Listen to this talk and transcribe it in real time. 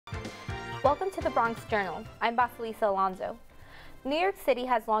Welcome to the Bronx Journal. I'm Basilisa Alonso. New York City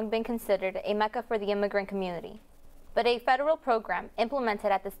has long been considered a mecca for the immigrant community, but a federal program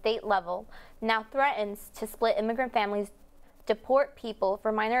implemented at the state level now threatens to split immigrant families, deport people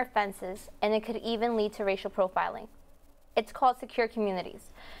for minor offenses, and it could even lead to racial profiling. It's called Secure Communities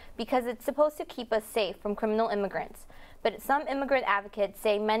because it's supposed to keep us safe from criminal immigrants, but some immigrant advocates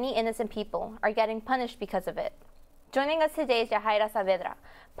say many innocent people are getting punished because of it. Joining us today is Yajaira Saavedra,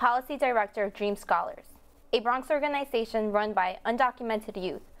 Policy Director of Dream Scholars, a Bronx organization run by undocumented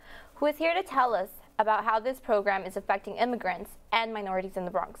youth, who is here to tell us about how this program is affecting immigrants and minorities in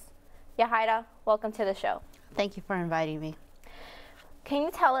the Bronx. Yajaira, welcome to the show. Thank you for inviting me. Can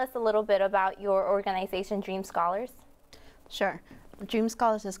you tell us a little bit about your organization, Dream Scholars? Sure. Dream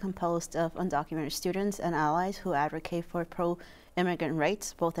Scholars is composed of undocumented students and allies who advocate for pro-immigrant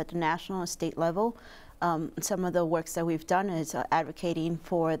rights, both at the national and state level. Some of the works that we've done is advocating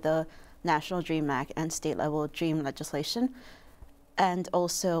for the National DREAM Act and state-level DREAM legislation. And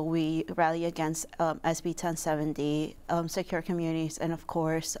also we rally against SB 1070, secure communities, and of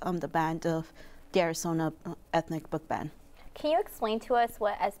course the ban of the Arizona ethnic book ban. Can you explain to us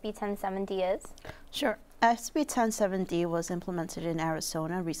what SB 1070 is? Sure. SB 1070 was implemented in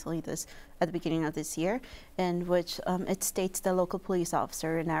Arizona recently at the beginning of this year, in which it states the local police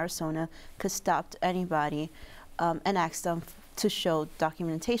officer in Arizona could stop anybody and ask them to show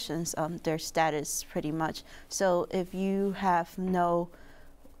documentations, their status pretty much. So if you have no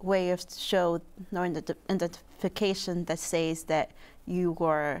way of knowing the identification that says that you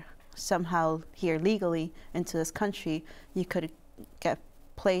were somehow here legally into this country, you could get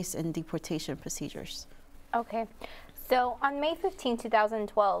placed in deportation procedures. Okay, so on May 15,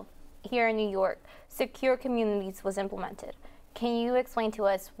 2012, here in New York, Secure Communities was implemented. Can you explain to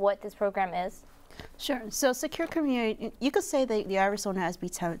us what this program is? Sure. So Secure Community, you could say that the Arizona SB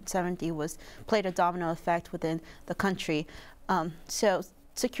 1070 played a domino effect within the country. So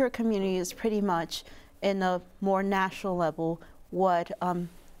Secure Community is pretty much in a more national level what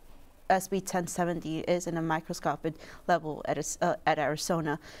SB 1070 is in a microscopic level at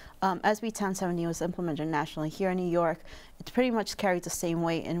Arizona. SB 1070 was implemented nationally. Here in New York, it pretty much carried the same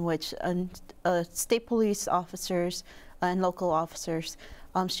way in which state police officers and local officers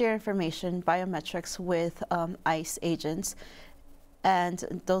share information, biometrics with ICE agents,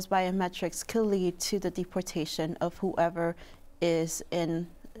 and those biometrics could lead to the deportation of whoever is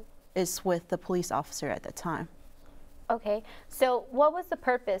with the police officer at the time. Okay, so what was the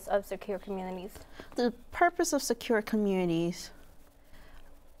purpose of Secure Communities? The purpose of Secure Communities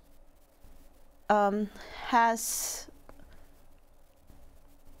has...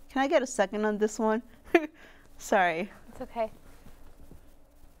 Can I get a second on this one? Sorry. It's okay.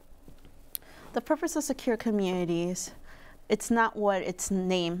 The purpose of Secure Communities, it's not what its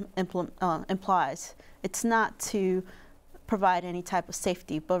name implies. It's not to provide any type of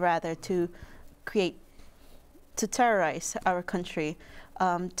safety, but rather to terrorize our country,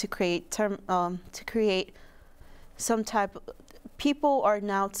 to create some type of, people are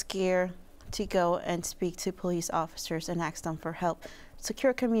now scared to go and speak to police officers and ask them for help.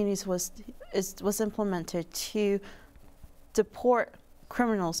 Secure Communities was implemented to deport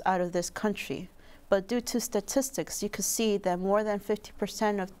criminals out of this country, but due to statistics, you could see that more than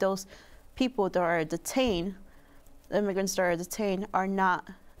 50% of those people that are detained, immigrants that are detained,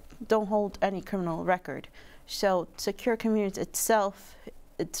 don't hold any criminal record. So Secure Communities itself,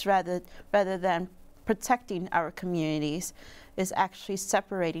 it's rather than protecting our communities, is actually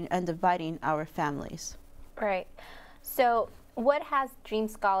separating and dividing our families. Right. So what has Dream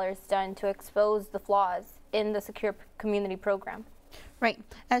Scholars done to expose the flaws in the Secure Community program? Right.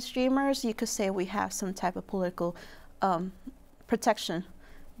 As Dreamers, you could say we have some type of political protection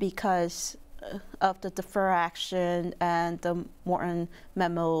because of the defer action and the Morton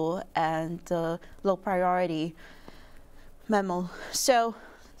memo and the low priority memo. So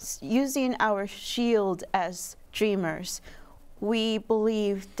using our shield as Dreamers, we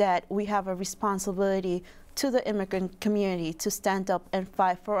believe that we have a responsibility to the immigrant community to stand up and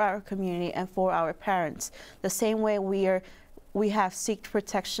fight for our community and for our parents. The same way we have sought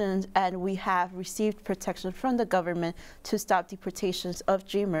protection and we have received protection from the government to stop deportations of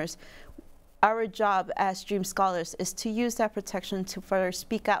Dreamers. Our job as Dream Scholars is to use that protection to further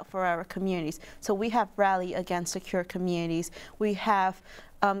speak out for our communities. So we have rallied against Secure Communities. We have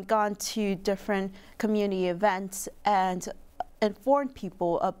gone to different community events and informed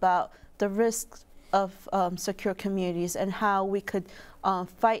people about the risks of Secure Communities and how we could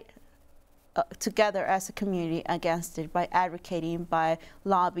fight together as a community against it by advocating, by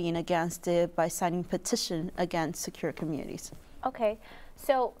lobbying against it, by signing petition against Secure Communities. Okay,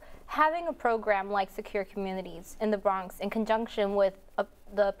 so Having a program like Secure Communities in the Bronx in conjunction with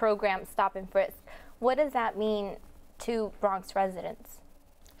the program Stop and Frisk, what does that mean to Bronx residents?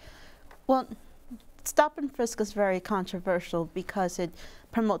 Well, Stop and Frisk is very controversial because it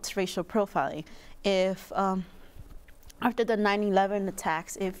promotes racial profiling. If after the 9/11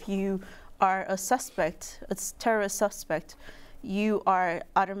 attacks, if you are a suspect, a terrorist suspect, you are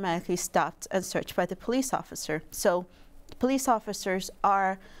automatically stopped and searched by the police officer. So police officers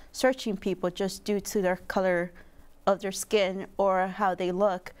are searching people just due to their color of their skin or how they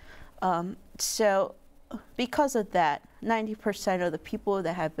look. So because of that, 90% of the people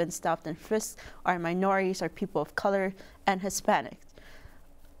that have been stopped and frisked are minorities, are people of color, and Hispanics.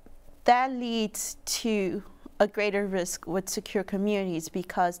 That leads to a greater risk with secure communities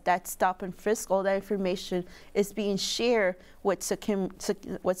because that stop and frisk, all that information is being shared with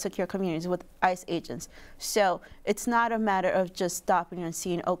secure communities, with ICE agents. So it's not a matter of just stopping and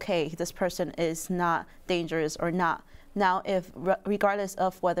seeing, okay, this person is not dangerous or not. Now, if regardless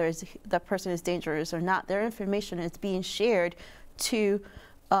of whether the person is dangerous or not, their information is being shared to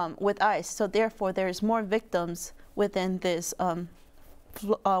with ICE. So therefore, there's more victims within this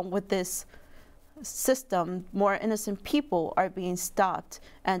with this system. More innocent people are being stopped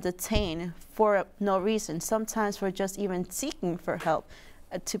and detained for no reason. Sometimes for just even seeking for help,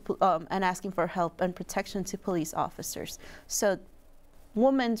 and asking for help and protection to police officers. So,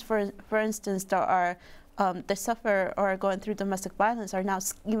 women, for instance, that are that suffer or are going through domestic violence are now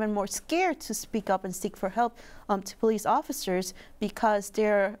even more scared to speak up and seek for help to police officers because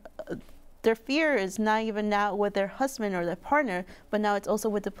their fear is not even now with their husband or their partner, but now it's also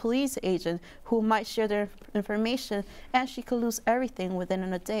with the police agent who might share their information, and she could lose everything within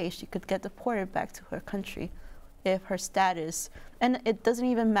a day. She could get deported back to her country if her status, and it doesn't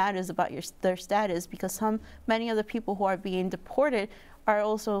even matter about their status because many of the people who are being deported are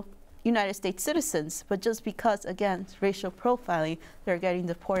also United States citizens, but just because, again, racial profiling, they're getting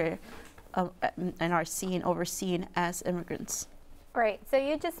deported and are overseen as immigrants. Great. So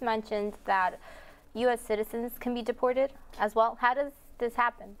you just mentioned that U.S. citizens can be deported as well. How does this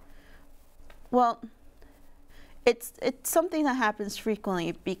happen? Well, it's something that happens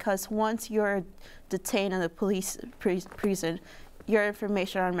frequently because once you're detained in a police prison, your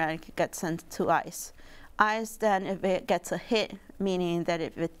information automatically gets sent to ICE. ICE then, if it gets a hit, meaning that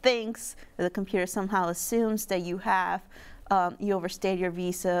if it thinks the computer somehow assumes that you overstayed your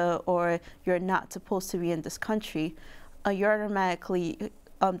visa or you're not supposed to be in this country, you're automatically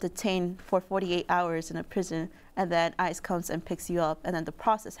detained for 48 hours in a prison, and then ICE comes and picks you up, and then the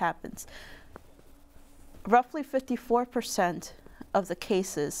process happens. Roughly 54% of the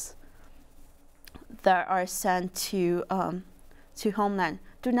cases that are sent to Homeland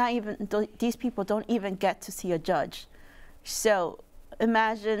these people don't even get to see a judge. So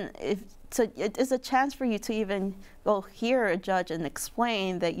imagine it is a chance for you to even go hear a judge and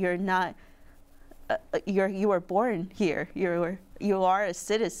explain that you're not, you were born here, you are a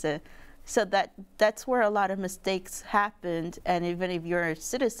citizen. So that's where a lot of mistakes happened, and even if you're a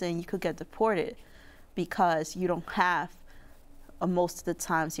citizen, you could get deported because you don't have most of the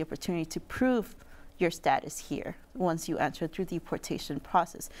times the opportunity to prove your status here once you enter through the deportation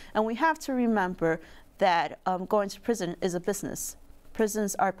process. And we have to remember that going to prison is a business.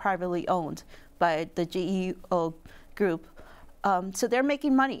 Prisons are privately owned by the GEO group. So they're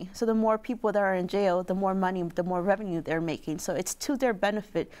making money. So the more people that are in jail, the more money, the more revenue they're making. So it's to their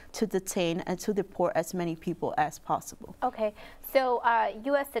benefit to detain and to deport as many people as possible. Okay, so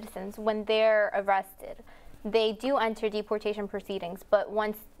U.S. citizens, when they're arrested, they do enter deportation proceedings, but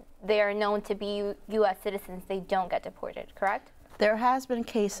once they are known to be U.S. citizens, they don't get deported, correct? There has been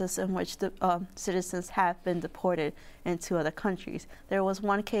cases in which the citizens have been deported into other countries. There was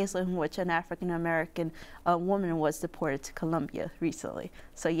one case in which an African-American woman was deported to Colombia recently.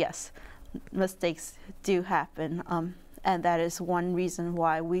 So yes, mistakes do happen, and that is one reason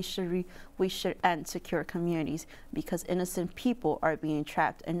why we should end secure communities, because innocent people are being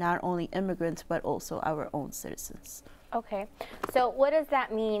trapped, and not only immigrants but also our own citizens. Okay, so what does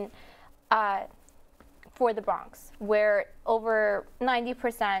that mean for the Bronx, where over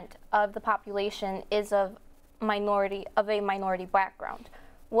 90% of the population is of a minority background?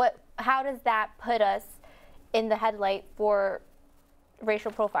 How does that put us in the headlight for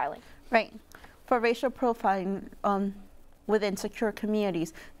racial profiling? Right. For racial profiling within secure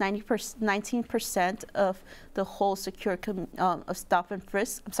communities, 19% of the whole secure of stop and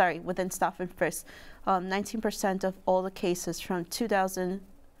frisk. I'm sorry, within stop and frisk, 19% of all the cases from 2000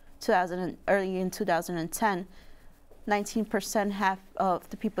 early in 2010, 19% of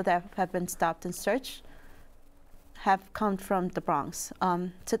the people that have been stopped and searched have come from the Bronx.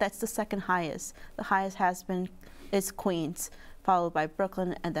 So that's the second highest. The highest is Queens, followed by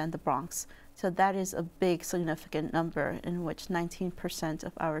Brooklyn, and then the Bronx. So that is a big, significant number in which 19%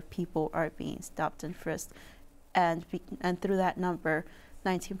 of our people are being stopped and frisked. And through that number,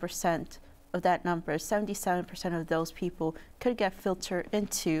 19% of that number, 77% of those people could get filtered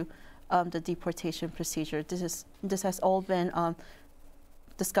into the deportation procedure. This has all been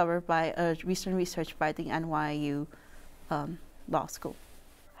discovered by recent research by the NYU Law School.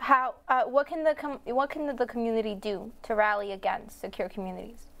 What can the community do to rally against secure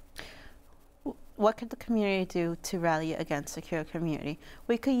communities? What can the community do to rally against secure community?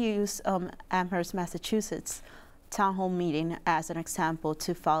 We could use Amherst, Massachusetts town hall meeting as an example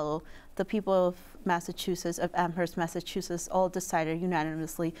to follow. The people of Massachusetts, of Amherst, Massachusetts, all decided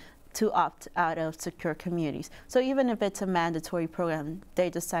unanimously to opt out of secure communities. So even if it's a mandatory program, they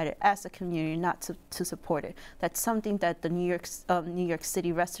decided as a community not to support it. That's something that the New York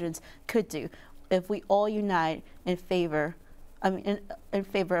City residents could do. If we all unite in favor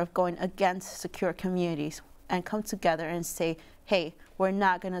of going against secure communities and come together and say, hey, we're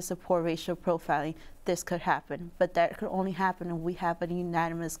not going to support racial profiling, this could happen. But that could only happen if we have a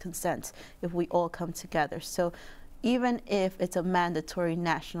unanimous consent, if we all come together. So even if it's a mandatory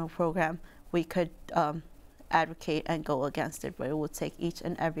national program, we could advocate and go against it, but it will take each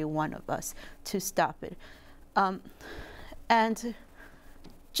and every one of us to stop it. And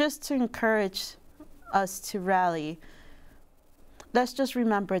just to encourage us to rally, let's just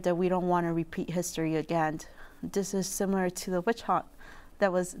remember that we don't want to repeat history again. This is similar to the witch hunt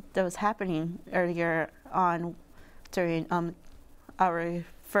that was happening earlier on during our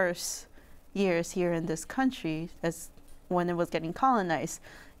first years here in this country, as when it was getting colonized.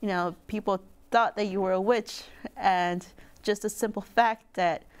 You know, people thought that you were a witch, and just the simple fact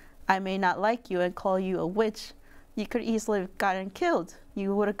that I may not like you and call you a witch, you could easily have gotten killed.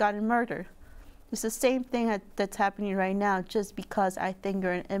 You would have gotten murdered. It's the same thing that's happening right now, just because I think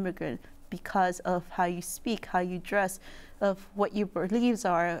you're an immigrant, because of how you speak, how you dress, of what your beliefs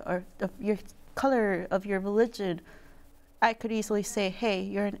are, or of your color, of your religion. I could easily say, hey,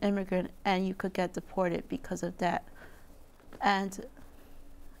 you're an immigrant, and you could get deported because of that. And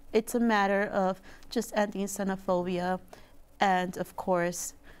it's a matter of just ending xenophobia and, of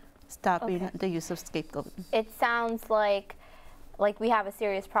course, stopping the use of scapegoating. It sounds like we have a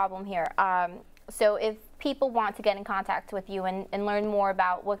serious problem here. So if people want to get in contact with you and learn more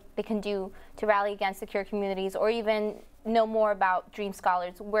about what they can do to rally against secure communities, or even know more about Dream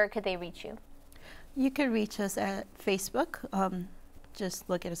Scholars, where could they reach you? You can reach us at Facebook. Just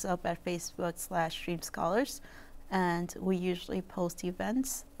look us up at Facebook/Dream Scholars. And we usually post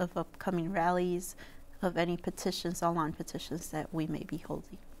events of upcoming rallies, of any petitions, online petitions that we may be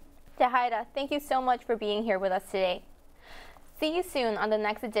holding. Yajaira, thank you so much for being here with us today. See you soon on the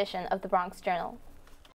next edition of the Bronx Journal.